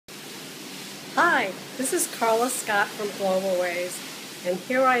Hi, this is Carla Scott from Global Ways, and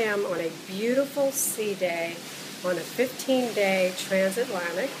here I am on a beautiful sea day on a 15-day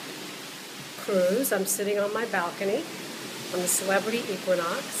transatlantic cruise. I'm sitting on my balcony on the Celebrity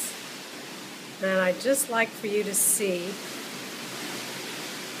Equinox, and I'd just like for you to see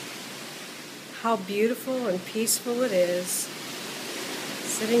how beautiful and peaceful it is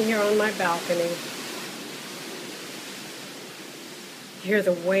sitting here on my balcony. You hear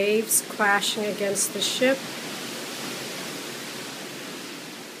the waves crashing against the ship.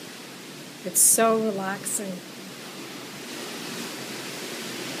 It's so relaxing.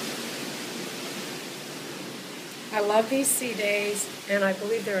 I love these sea days, and I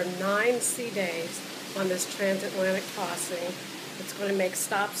believe there are 9 sea days on this transatlantic crossing. It's going to make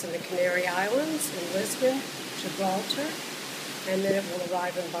stops in the Canary Islands, in Lisbon, Gibraltar, and then it will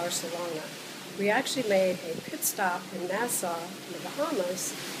arrive in Barcelona. We actually made a pit stop in Nassau, in the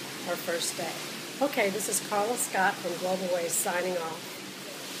Bahamas, our first day. Okay, this is Carla Scott from Global Ways signing off.